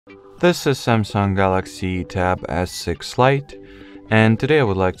This is Samsung Galaxy Tab S6 Lite, and today I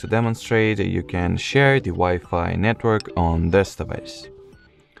would like to demonstrate that you can share the Wi-Fi network on this device.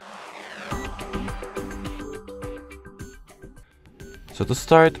 So to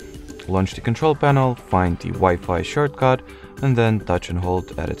start, launch the control panel, find the Wi-Fi shortcut, and then touch and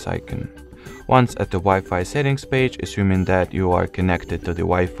hold at its icon. Once at the Wi-Fi settings page, assuming that you are connected to the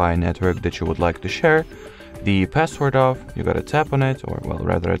Wi-Fi network that you would like to share, the password off, you gotta tap on it, or well,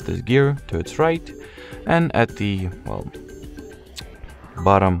 rather at this gear to its right, and at the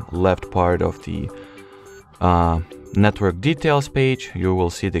bottom left part of the network details page, you will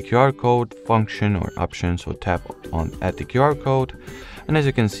see the QR code function or option. So tap on at the QR code, and as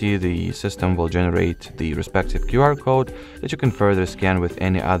you can see, the system will generate the respective QR code that you can further scan with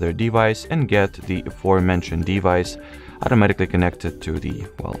any other device and get the aforementioned device automatically connected to the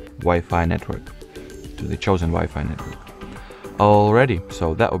Wi-Fi network, to the chosen Wi-Fi network. Alrighty,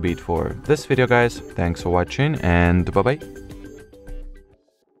 so that will be it for this video, guys. Thanks for watching, and bye bye.